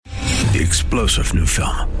The explosive new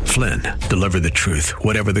film, Flynn, deliver the truth,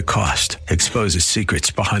 whatever the cost, exposes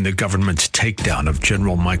secrets behind the government's takedown of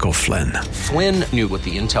General Michael Flynn. Flynn knew what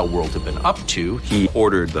the intel world had been up to. He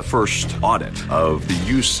ordered the first audit of the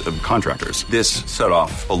use of contractors. This set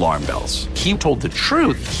off alarm bells. He told the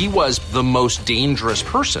truth. He was the most dangerous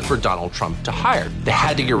person for Donald Trump to hire. They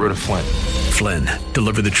had to get rid of Flynn. Flynn,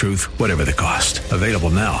 deliver the truth, whatever the cost. Available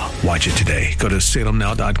now. Watch it today. Go to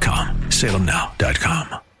salemnow.com.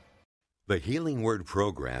 salemnow.com. The Healing Word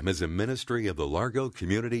program is a ministry of the Largo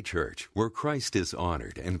Community Church where Christ is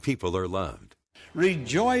honored and people are loved.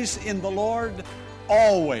 Rejoice in the Lord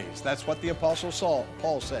always. That's what the Apostle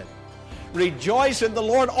Paul said. Rejoice in the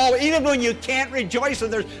Lord always. Even when you can't rejoice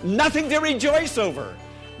and there's nothing to rejoice over.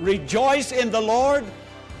 Rejoice in the Lord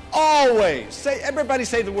always. Everybody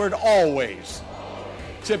say the word always.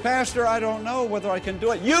 Say, Pastor, I don't know whether I can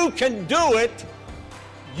do it. You can do it.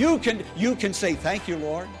 You can say, thank you,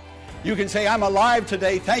 Lord. You can say, I'm alive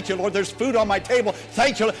today. Thank you, Lord. There's food on my table.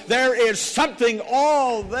 Thank you, Lord. There is something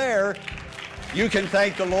all there. You can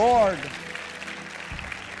thank the Lord.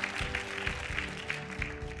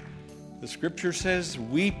 The scripture says,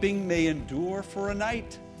 weeping may endure for a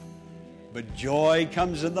night, but joy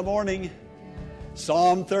comes in the morning.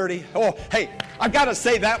 Psalm 30. Oh, hey, I've got to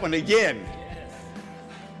say that one again.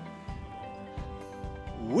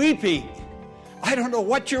 Weeping. I don't know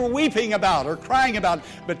what you're weeping about or crying about,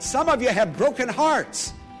 but some of you have broken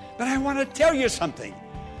hearts. But I want to tell you something.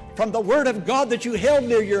 From the Word of God that you held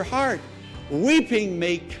near your heart, weeping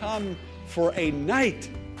may come for a night,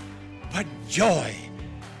 but joy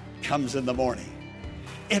comes in the morning.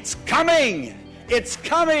 It's coming. It's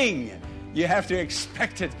coming. You have to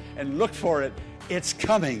expect it and look for it. It's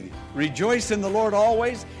coming. Rejoice in the Lord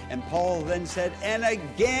always. And Paul then said, and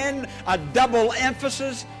again, a double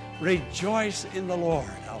emphasis, rejoice in the Lord.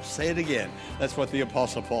 I'll say it again. That's what the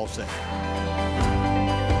Apostle Paul said.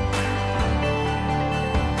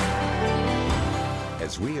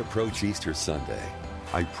 As we approach Easter Sunday,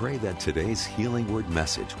 I pray that today's Healing Word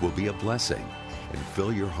message will be a blessing and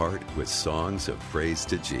fill your heart with songs of praise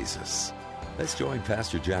to Jesus. Let's join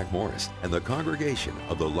Pastor Jack Morris and the congregation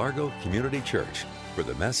of the Largo Community Church for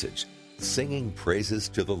the message, Singing Praises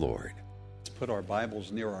to the Lord. Let's put our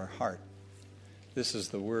Bibles near our heart. This is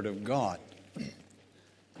the Word of God.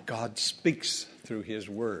 God speaks through His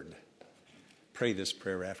Word. Pray this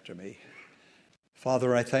prayer after me.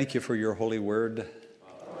 Father, I thank you for your holy Word.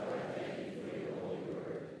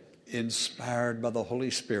 Inspired by the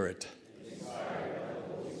Holy Spirit.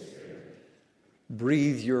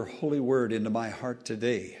 Breathe your holy word into my heart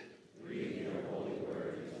today.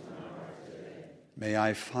 May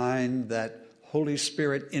I find that Holy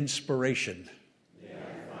Spirit inspiration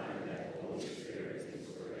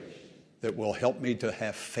that will help me to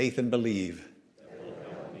have faith and believe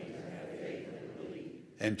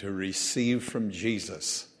and to receive from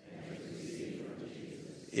Jesus.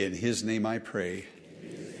 In His name I pray.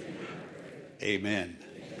 Amen.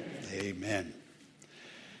 Amen.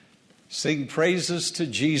 Sing praises to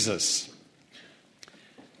Jesus.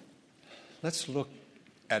 Let's look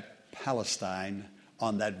at Palestine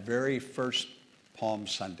on that very first Palm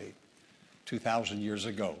Sunday, 2,000 years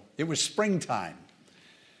ago. It was springtime.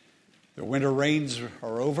 The winter rains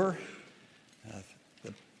are over.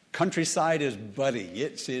 The countryside is budding.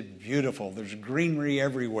 It's beautiful. There's greenery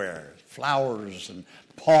everywhere. Flowers and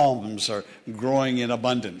palms are growing in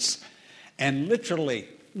abundance. And literally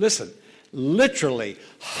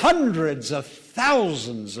hundreds of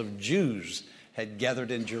thousands of Jews had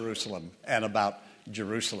gathered in Jerusalem and about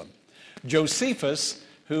Jerusalem. Josephus,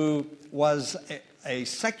 who was a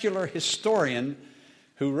secular historian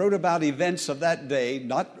who wrote about events of that day,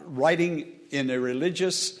 not writing in a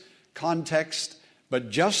religious context,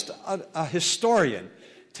 but just a historian,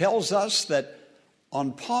 tells us that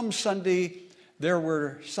on Palm Sunday there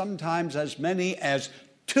were sometimes as many as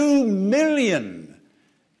 2 million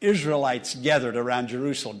Israelites gathered around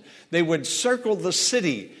Jerusalem. They would circle the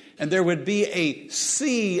city, and there would be a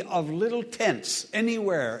sea of little tents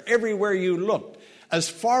anywhere, everywhere you looked. As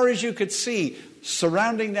far as you could see,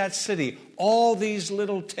 surrounding that city, all these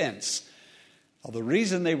little tents. Well, the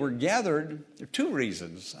reason they were gathered, there are 2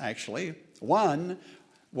 reasons, actually. One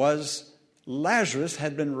was Lazarus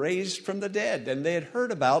had been raised from the dead, and they had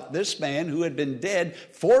heard about this man who had been dead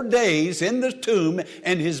 4 days in the tomb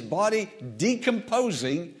and his body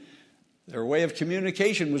decomposing. Their way of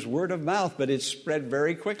communication was word of mouth, but it spread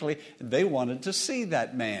very quickly. They wanted to see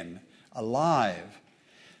that man alive.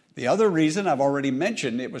 The other reason I've already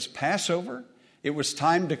mentioned, it was Passover. It was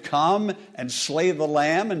time to come and slay the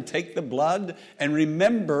lamb and take the blood and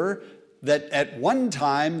remember that at one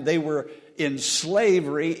time they were in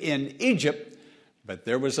slavery in Egypt. But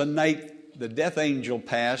there was a night the death angel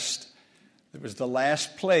passed. It was the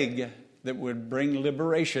last plague that would bring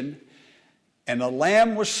liberation. And a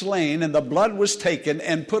lamb was slain, and the blood was taken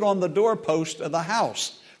and put on the doorpost of the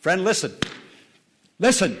house. Friend, listen.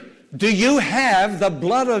 Listen. Do you have the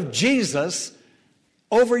blood of Jesus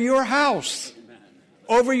over your house,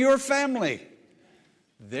 over your family?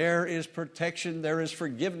 There is protection, there is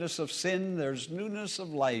forgiveness of sin, there's newness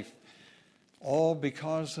of life, all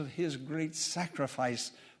because of his great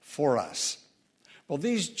sacrifice for us. Well,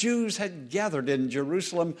 these Jews had gathered in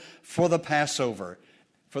Jerusalem for the Passover,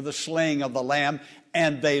 for the slaying of the lamb,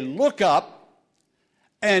 and they look up,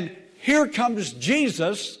 and here comes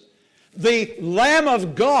Jesus, the Lamb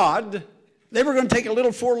of God. They were going to take a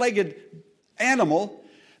little four-legged animal,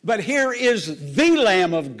 but here is the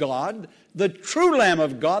Lamb of God, the true Lamb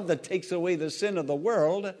of God that takes away the sin of the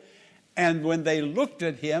world. And when they looked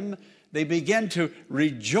at him, they began to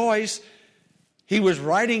rejoice. He was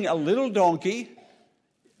riding a little donkey,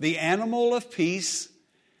 the animal of peace.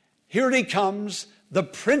 Here he comes, the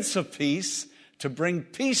Prince of Peace, to bring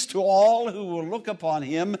peace to all who will look upon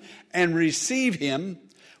him and receive him.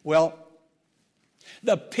 Well,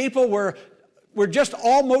 the people were just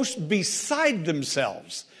almost beside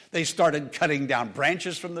themselves. They started cutting down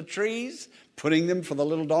branches from the trees, putting them for the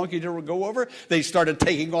little donkey to go over. They started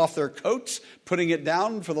taking off their coats, putting it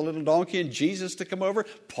down for the little donkey and Jesus to come over.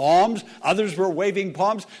 Palms, others were waving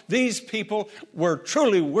palms. These people were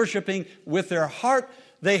truly worshiping with their heart.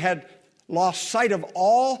 They had lost sight of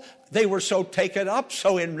all. They were so taken up,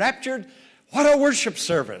 so enraptured. What a worship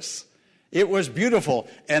service. It was beautiful.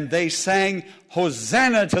 And they sang,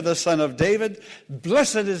 Hosanna to the Son of David.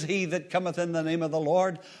 Blessed is he that cometh in the name of the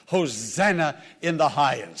Lord. Hosanna in the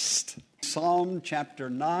highest. Psalm chapter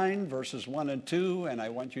 9, verses 1 and 2, and I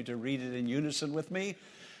want you to read it in unison with me.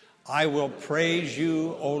 I will praise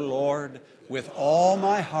you, O Lord, with all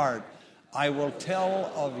my heart. I will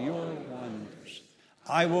tell of your wonders.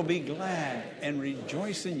 I will be glad and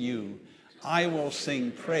rejoice in you. I will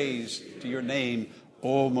sing praise to your name,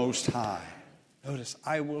 O Most High. Notice,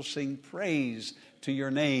 I will sing praise to your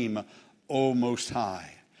name, O Most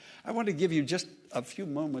High. I want to give you just a few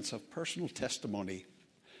moments of personal testimony.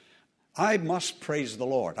 I must praise the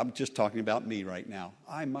Lord. I'm just talking about me right now.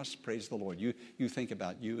 I must praise the Lord. You think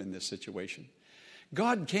about you in this situation.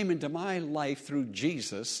 God came into my life through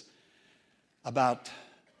Jesus about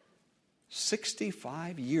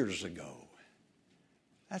 65 years ago.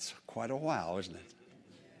 That's quite a while, isn't it?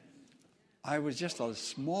 I was just a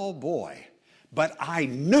small boy, but I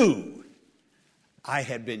knew I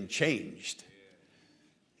had been changed.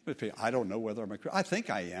 I don't know whether I'm a Christian. I think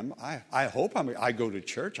I am. I hope I go to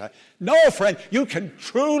church. No, friend, you can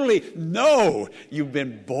truly know you've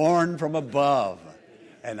been born from above.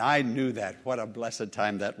 And I knew that. What a blessed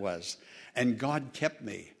time that was. And God kept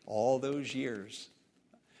me all those years.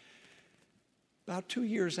 About 2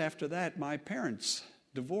 years after that, my parents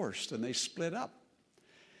divorced and they split up.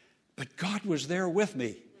 But God was there with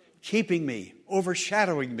me, keeping me,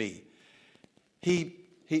 overshadowing me.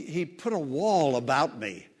 He put a wall about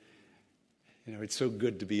me. You know, it's so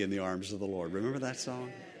good to be in the arms of the Lord. Remember that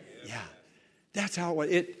song? Yeah. That's how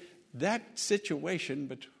that situation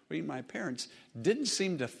between my parents didn't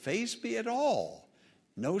seem to faze me at all.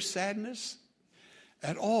 No sadness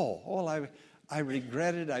at all. All I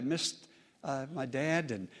regretted, I missed my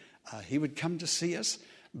dad, and he would come to see us.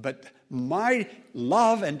 But my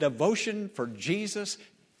love and devotion for Jesus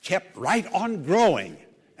kept right on growing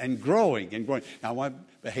and growing and growing. Now, I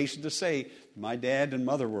hasten to say, my dad and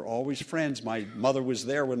mother were always friends. My mother was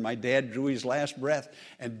there when my dad drew his last breath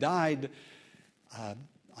and died. I'm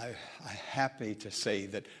happy to say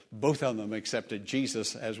that both of them accepted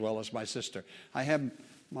Jesus as well as my sister. I have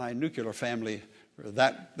my nuclear family, or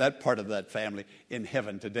that part of that family, in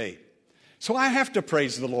heaven today. So I have to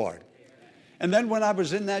praise the Lord. And then when I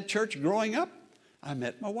was in that church growing up, I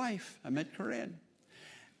met my wife. I met Corinne.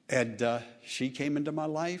 And she came into my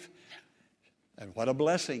life. And what a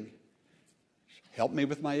blessing. Helped me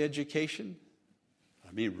with my education.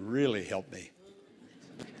 I mean, really helped me.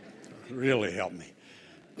 Really helped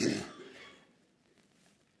me.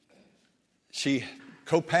 She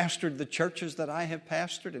co-pastored the churches that I have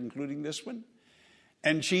pastored, including this one.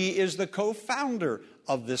 And she is the co-founder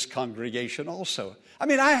of this congregation also. I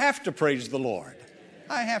mean, I have to praise the Lord.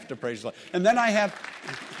 I have to praise the Lord. And then I have,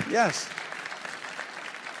 yes.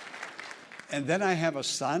 And then I have a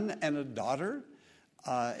son and a daughter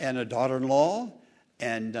and a daughter-in-law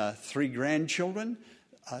and 3 grandchildren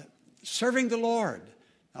serving the Lord.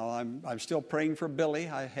 Now, I'm still praying for Billy.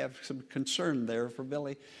 I have some concern there for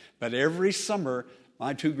Billy. But every summer,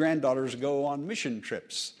 My 2 granddaughters go on mission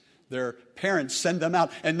trips. Their parents send them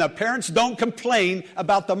out, and the parents don't complain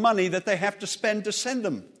about the money that they have to spend to send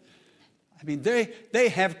them. I mean, they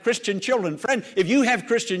have Christian children. Friend, if you have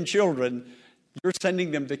Christian children, you're sending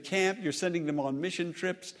them to camp, you're sending them on mission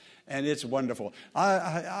trips, and it's wonderful.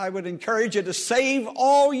 I would encourage you to save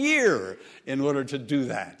all year in order to do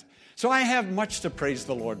that. So I have much to praise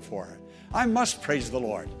the Lord for. I must praise the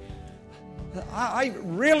Lord. I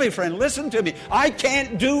really, friend, listen to me. I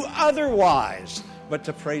can't do otherwise but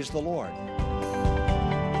to praise the Lord.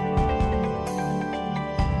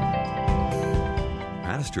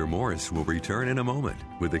 Pastor Morris will return in a moment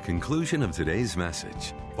with the conclusion of today's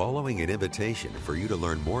message, following an invitation for you to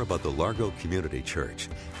learn more about the Largo Community Church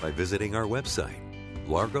by visiting our website,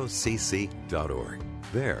 largocc.org.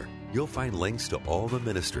 There, you'll find links to all the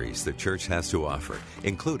ministries the church has to offer,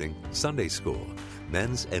 including Sunday school,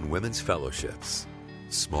 men's and women's fellowships,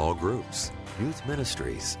 small groups, youth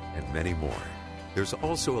ministries, and many more. There's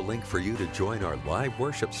also a link for you to join our live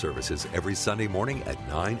worship services every Sunday morning at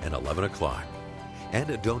 9 and 11 o'clock, and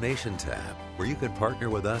a donation tab where you can partner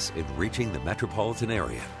with us in reaching the metropolitan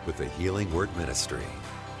area with the Healing Word Ministry.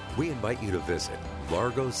 We invite you to visit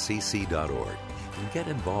largocc.org and get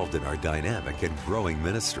involved in our dynamic and growing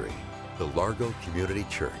ministry, the Largo Community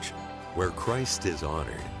Church, where Christ is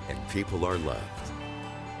honored and people are loved.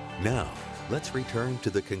 Now, let's return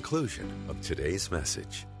to the conclusion of today's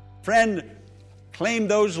message. Friend, claim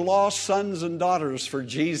those lost sons and daughters for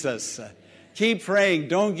Jesus. Keep praying.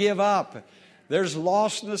 Don't give up. There's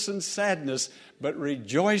lostness and sadness, but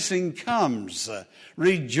rejoicing comes.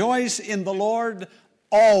 Rejoice in the Lord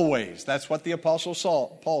always. That's what the Apostle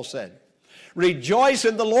Paul said. Rejoice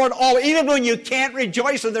in the Lord always, even when you can't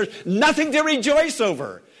rejoice and there's nothing to rejoice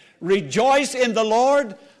over. Rejoice in the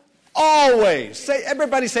Lord always.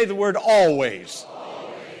 Everybody say the word always.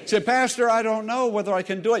 Say, Pastor, I don't know whether I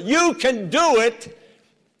can do it. You can do it.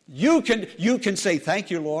 You can say, thank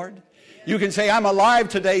you, Lord. You can say, I'm alive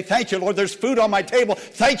today. Thank you, Lord. There's food on my table.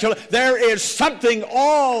 Thank you. There is something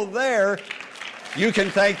all there. You can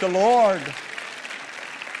thank the Lord.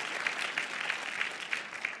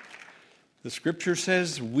 The scripture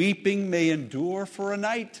says, weeping may endure for a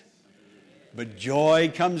night, but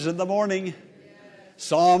joy comes in the morning.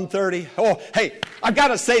 Psalm 30. Oh, hey, I've got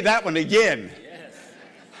to say that one again.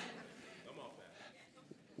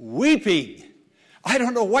 Weeping. I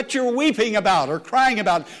don't know what you're weeping about or crying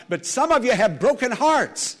about, but some of you have broken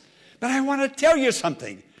hearts. But I want to tell you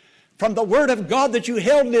something. From the Word of God that you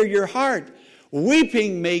held near your heart,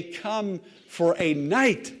 weeping may come for a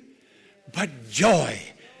night, but joy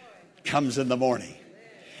comes in the morning.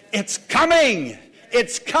 It's coming.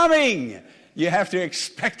 It's coming. You have to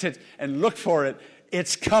expect it and look for it.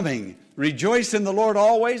 It's coming. Rejoice in the Lord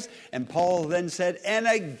always. And Paul then said, and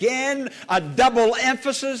again, a double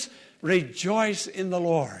emphasis, rejoice in the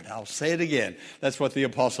Lord. I'll say it again. That's what the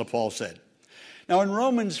Apostle Paul said. Now in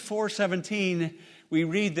Romans 4:17, we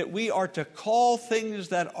read that we are to call things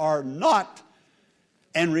that are not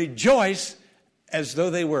and rejoice as though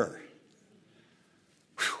they were.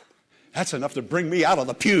 Whew, that's enough to bring me out of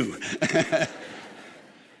the pew.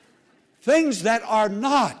 Things that are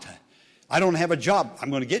not. I don't have a job. I'm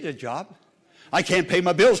going to get a job. I can't pay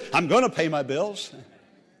my bills. I'm going to pay my bills.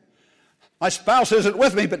 My spouse isn't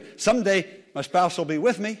with me, but someday my spouse will be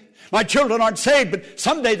with me. My children aren't saved, but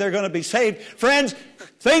someday they're going to be saved. Friends,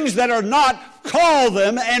 things that are not, call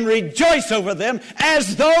them and rejoice over them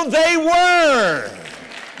as though they were.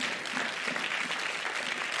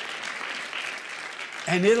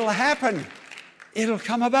 And it'll happen. It'll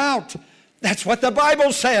come about. That's what the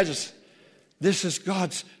Bible says. This is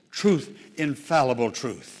God's truth, infallible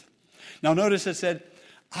truth. Now notice it said,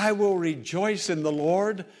 I will rejoice in the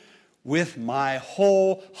Lord with my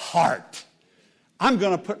whole heart. I'm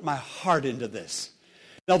going to put my heart into this.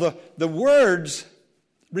 Now the words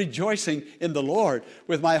rejoicing in the Lord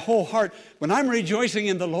with my whole heart, when I'm rejoicing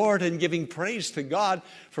in the Lord and giving praise to God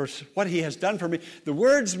for what He has done for me, the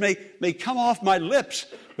words may come off my lips,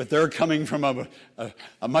 but they're coming from a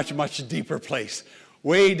much, much deeper place.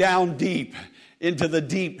 Way down deep, into the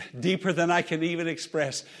deep, deeper than I can even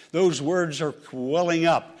express. Those words are welling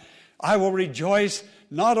up. I will rejoice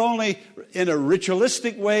not only in a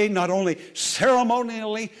ritualistic way, not only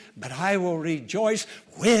ceremonially, but I will rejoice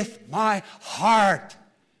with my heart.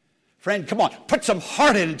 Friend, come on, put some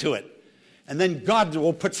heart into it. And then God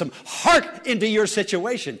will put some heart into your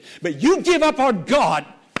situation. But you give up on God,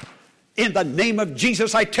 in the name of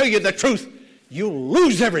Jesus, I tell you the truth, you'll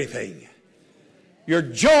lose everything. Your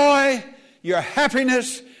joy, your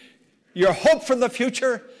happiness, your hope for the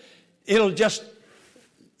future, it'll just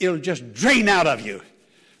drain out of you.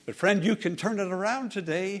 But friend, you can turn it around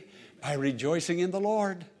today by rejoicing in the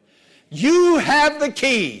Lord. You have the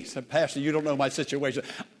key. Said, Pastor, you don't know my situation.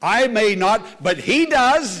 I may not, but He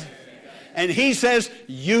does. And He says,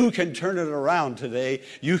 you can turn it around today.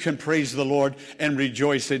 You can praise the Lord and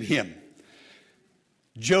rejoice in Him.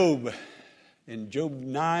 Job, in Job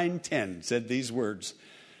 9:10, said these words.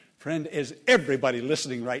 Friend, is everybody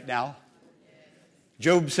listening right now?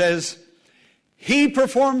 Job says, He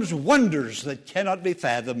performs wonders that cannot be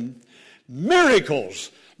fathomed,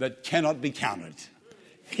 miracles that cannot be counted.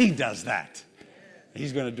 He does that.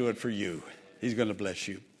 He's going to do it for you. He's going to bless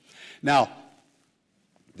you. Now,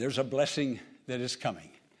 there's a blessing that is coming,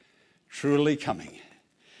 truly coming.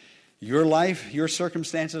 Your life, your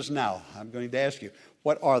circumstances now, I'm going to ask you,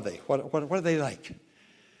 what are they? What are they like?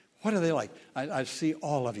 What are they like? I see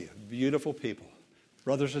all of you, beautiful people,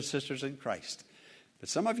 brothers and sisters in Christ. But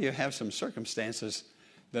some of you have some circumstances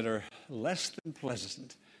that are less than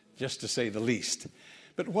pleasant, just to say the least.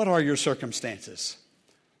 But what are your circumstances?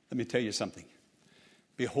 Let me tell you something.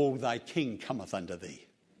 Behold, thy King cometh unto thee.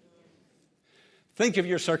 Think of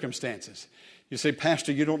your circumstances. You say,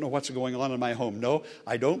 Pastor, you don't know what's going on in my home. No,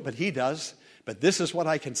 I don't, but He does. But this is what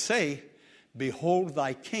I can say. Behold,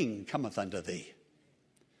 thy King cometh unto thee.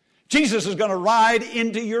 Jesus is going to ride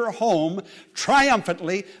into your home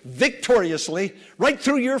triumphantly, victoriously, right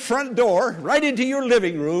through your front door, right into your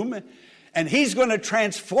living room, and He's going to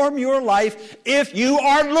transform your life if you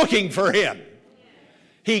are looking for Him.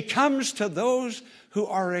 He comes to those who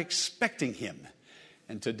are expecting Him.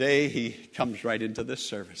 And today He comes right into this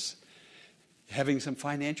service. Having some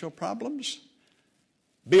financial problems?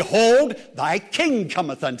 Behold, thy King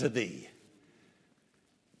cometh unto thee.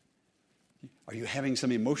 Are you having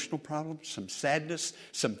some emotional problems, some sadness,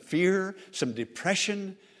 some fear, some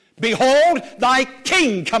depression? Behold, thy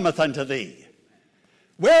King cometh unto thee.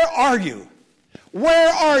 Where are you?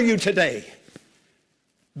 Where are you today?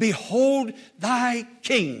 Behold, thy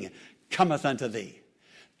King cometh unto thee.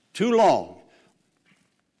 Too long,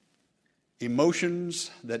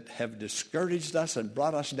 emotions that have discouraged us and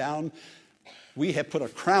brought us down, we have put a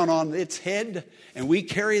crown on its head, and we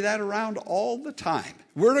carry that around all the time.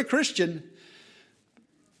 We're a Christian.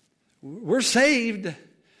 We're saved,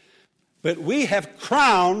 but we have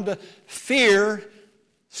crowned fear,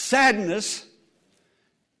 sadness,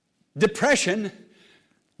 depression.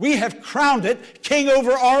 We have crowned it king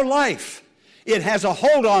over our life. It has a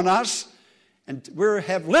hold on us, and we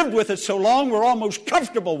have lived with it so long we're almost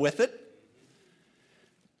comfortable with it.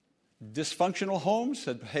 Dysfunctional homes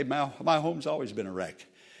said, hey, my home's always been a wreck.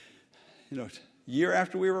 You know, year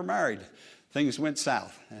after we were married, things went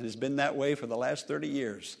south, and it's been that way for the last 30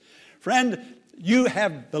 years. Friend, you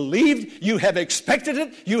have believed, you have expected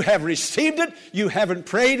it, you have received it, you haven't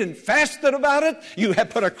prayed and fasted about it, you have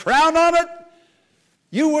put a crown on it.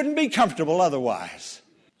 You wouldn't be comfortable otherwise.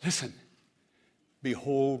 Listen,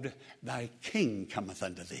 behold, thy King cometh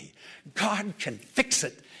unto thee. God can fix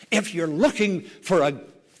it. If you're looking for a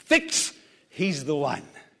fix, He's the one.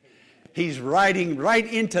 He's riding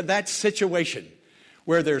right into that situation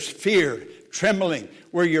where there's fear, trembling,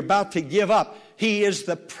 where you're about to give up. He is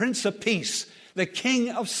the Prince of Peace, the King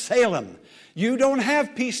of Salem. You don't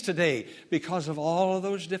have peace today because of all of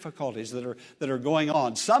those difficulties that are going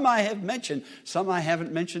on. Some I have mentioned, some I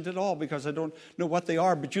haven't mentioned at all because I don't know what they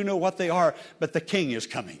are, but you know what they are. But the King is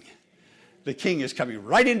coming. The King is coming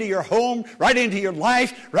right into your home, right into your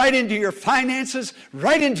life, right into your finances,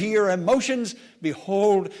 right into your emotions.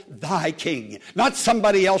 Behold, thy King. Not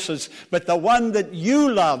somebody else's, but the one that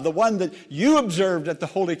you love, the one that you observed at the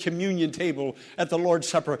Holy Communion table at the Lord's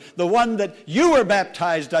Supper, the one that you were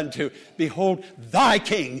baptized unto. Behold, thy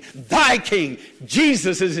King, thy King.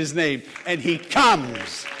 Jesus is His name, and He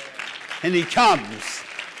comes. And He comes.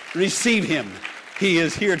 Receive Him. He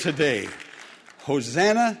is here today.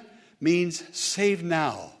 Hosanna means save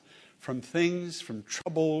now from things, from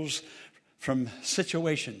troubles, from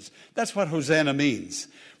situations. That's what Hosanna means.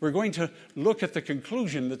 We're going to look at the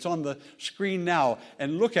conclusion that's on the screen now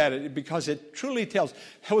and look at it because it truly tells.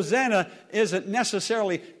 Hosanna isn't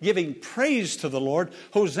necessarily giving praise to the Lord.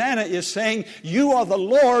 Hosanna is saying, you are the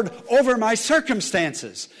Lord over my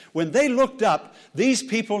circumstances. When they looked up, these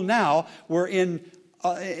people now were in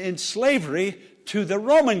slavery to the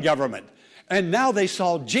Roman government. And now they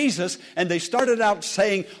saw Jesus, and they started out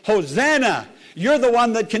saying, Hosanna, you're the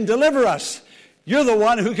one that can deliver us. You're the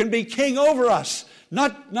one who can be king over us.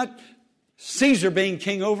 Not Caesar being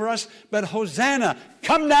king over us, but Hosanna,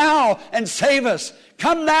 come now and save us.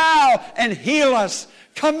 Come now and heal us.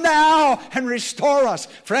 Come now and restore us.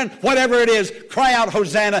 Friend, whatever it is, cry out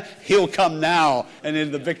Hosanna. He'll come now, and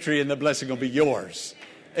in the victory and the blessing will be yours.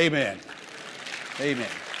 Amen. Amen.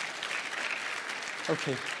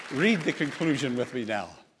 Okay, read the conclusion with me now.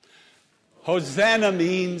 Hosanna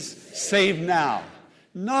means save now.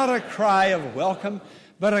 Not a cry of welcome,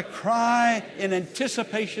 but a cry in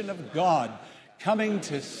anticipation of God coming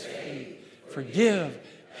to save, forgive,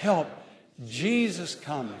 help. Jesus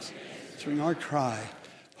comes. Answering our cry,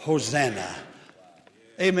 Hosanna.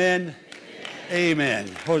 Amen. Amen.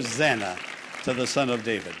 Hosanna to the Son of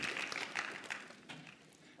David.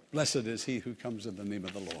 Blessed is he who comes in the name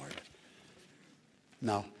of the Lord.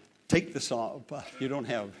 Now, take the song. You don't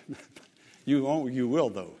have, you will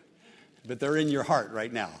though, but they're in your heart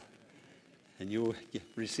right now. And you will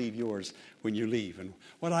receive yours when you leave. And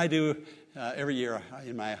what I do every year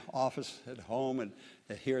in my office, at home, and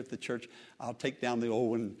here at the church, I'll take down the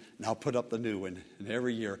old one and I'll put up the new one. And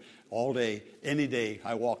every year, all day, any day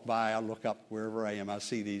I walk by, I look up wherever I am, I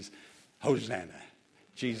see these, Hosanna.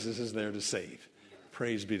 Jesus is there to save.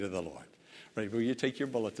 Praise be to the Lord. Right, will you take your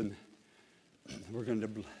bulletin? We're going to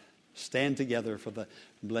stand together for the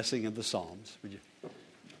blessing of the Psalms. Would you?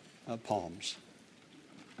 Palms.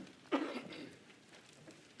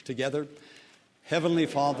 Together, Heavenly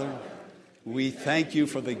Father, we thank you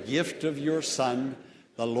for the gift of your Son,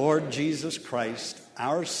 the Lord Jesus Christ,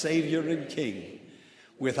 our Savior and King.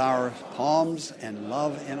 With our palms and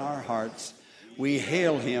love in our hearts, we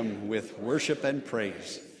hail him with worship and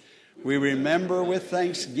praise. We remember with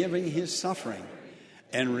thanksgiving his suffering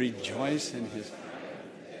and rejoice in his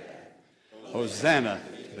Hosanna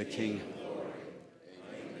to the King.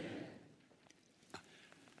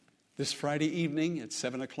 This Friday evening at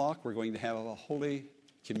 7 o'clock, we're going to have a Holy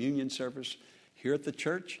Communion service here at the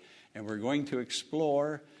church, and we're going to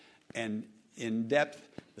explore and in depth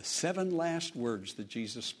the 7 last words that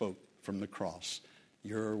Jesus spoke from the cross.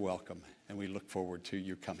 You're welcome, and we look forward to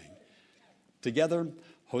your coming. Together,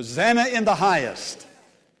 Hosanna in the highest.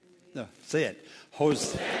 No, say it.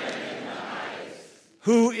 Hosanna in the highest.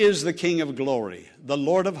 Who is the King of glory? The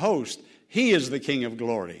Lord of hosts. He is the King of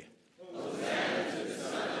glory. Hosanna to the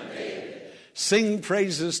Son of David. Sing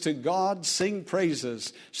praises to God. Sing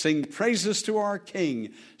praises. Sing praises to our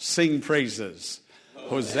King. Sing praises.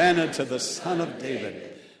 Hosanna to the Son of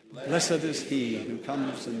David. Blessed is he who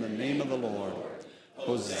comes in the name of the Lord.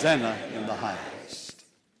 Hosanna in the highest.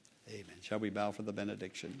 Amen. Shall we bow for the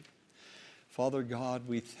benediction? Father God,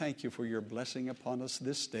 we thank you for your blessing upon us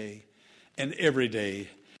this day and every day.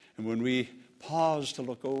 And when we pause to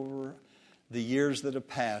look over the years that have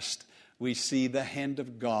passed, we see the hand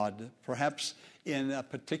of God. Perhaps in a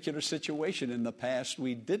particular situation in the past,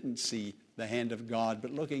 we didn't see the hand of God.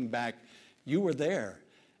 But looking back, you were there.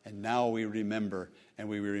 And now we remember, and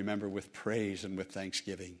we remember with praise and with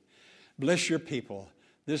thanksgiving. Bless your people.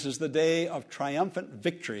 This is the day of triumphant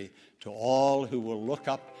victory to all who will look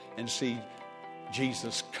up and see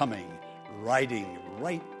Jesus coming, riding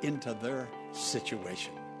right into their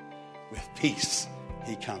situation. With peace,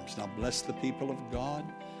 he comes. Now bless the people of God.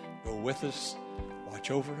 Go with us,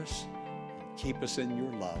 watch over us, and keep us in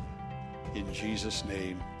your love. In Jesus'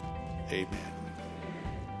 name, amen.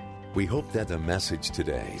 We hope that the message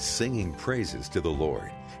today, Singing Praises to the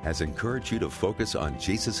Lord, has encouraged you to focus on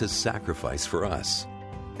Jesus' sacrifice for us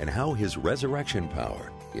and how his resurrection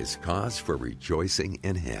power is cause for rejoicing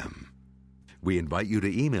in him. We invite you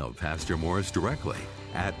to email Pastor Morris directly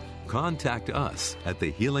at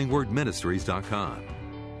contactus@thehealingwordministries.com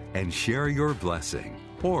and share your blessing,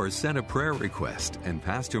 or send a prayer request and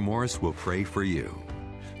Pastor Morris will pray for you.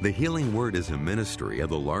 The Healing Word is a ministry of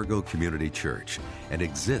the Largo Community Church and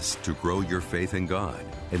exists to grow your faith in God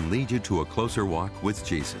and lead you to a closer walk with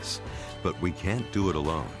Jesus. But we can't do it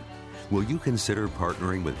alone. Will you consider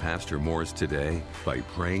partnering with Pastor Morris today by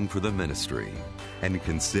praying for the ministry? And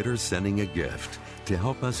consider sending a gift to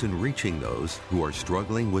help us in reaching those who are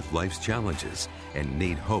struggling with life's challenges and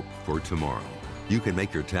need hope for tomorrow. You can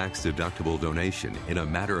make your tax-deductible donation in a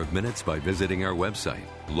matter of minutes by visiting our website,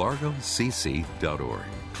 largocc.org.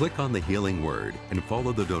 Click on the Healing Word and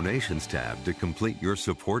follow the Donations tab to complete your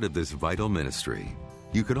support of this vital ministry.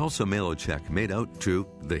 You can also mail a check made out to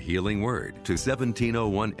The Healing Word to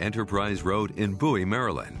 1701 Enterprise Road in Bowie,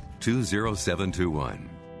 Maryland, 20721.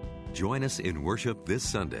 Join us in worship this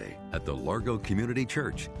Sunday at the Largo Community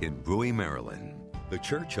Church in Bowie, Maryland. The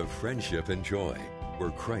Church of Friendship and Joy,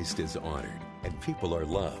 where Christ is honored and people are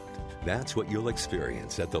loved. That's what you'll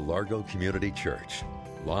experience at the Largo Community Church.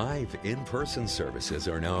 Live in-person services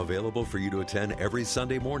are now available for you to attend every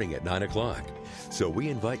Sunday morning at 9 o'clock. So we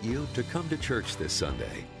invite you to come to church this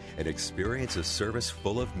Sunday and experience a service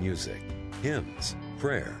full of music, hymns,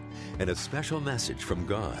 prayer, and a special message from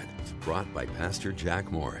God brought by Pastor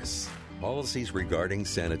Jack Morris. policies regarding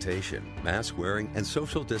sanitation, mask wearing, and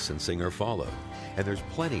social distancing are followed, and there's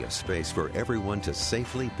plenty of space for everyone to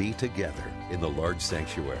safely be together in the large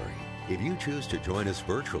sanctuary. If you choose to join us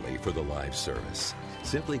virtually for the live service,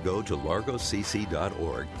 simply go to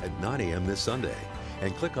largocc.org at 9 a.m. this Sunday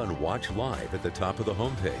and click on Watch Live at the top of the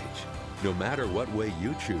homepage. No matter what way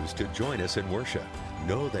you choose to join us in worship,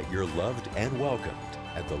 know that you're loved and welcomed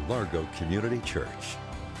at the Largo Community Church.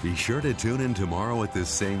 Be sure to tune in tomorrow at this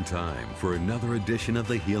same time for another edition of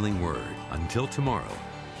the Healing Word. Until tomorrow,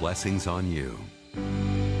 blessings on you.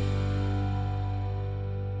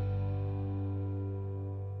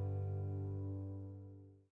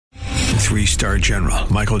 Three-star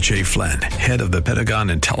General Michael J. Flynn, head of the Pentagon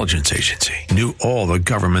Intelligence Agency, knew all the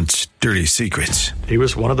government's dirty secrets. He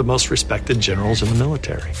was one of the most respected generals in the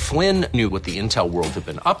military. Flynn knew what the intel world had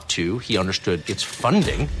been up to. He understood its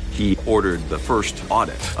funding. He ordered the first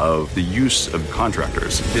audit of the use of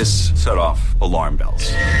contractors. This set off alarm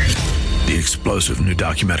bells. The explosive new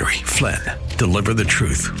documentary, Flynn, Deliver the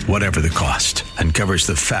Truth, Whatever the Cost, uncovers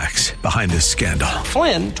the facts behind this scandal.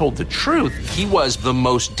 Flynn told the truth. He was the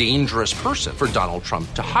most dangerous person for Donald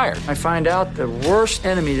Trump to hire. I find out the worst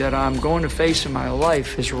enemy that I'm going to face in my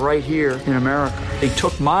life is right here in America. They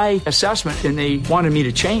took my assessment and they wanted me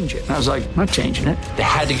to change it. And I was like, I'm not changing it. They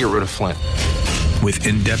had to get rid of Flynn. With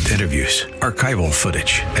in-depth interviews, archival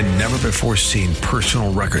footage, and never-before-seen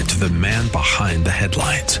personal records of the man behind the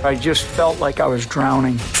headlines. I just felt like I was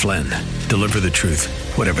drowning. Flynn, Deliver the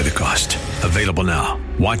Truth, Whatever the Cost. Available now.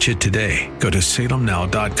 Watch it today. Go to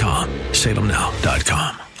salemnow.com.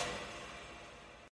 salemnow.com.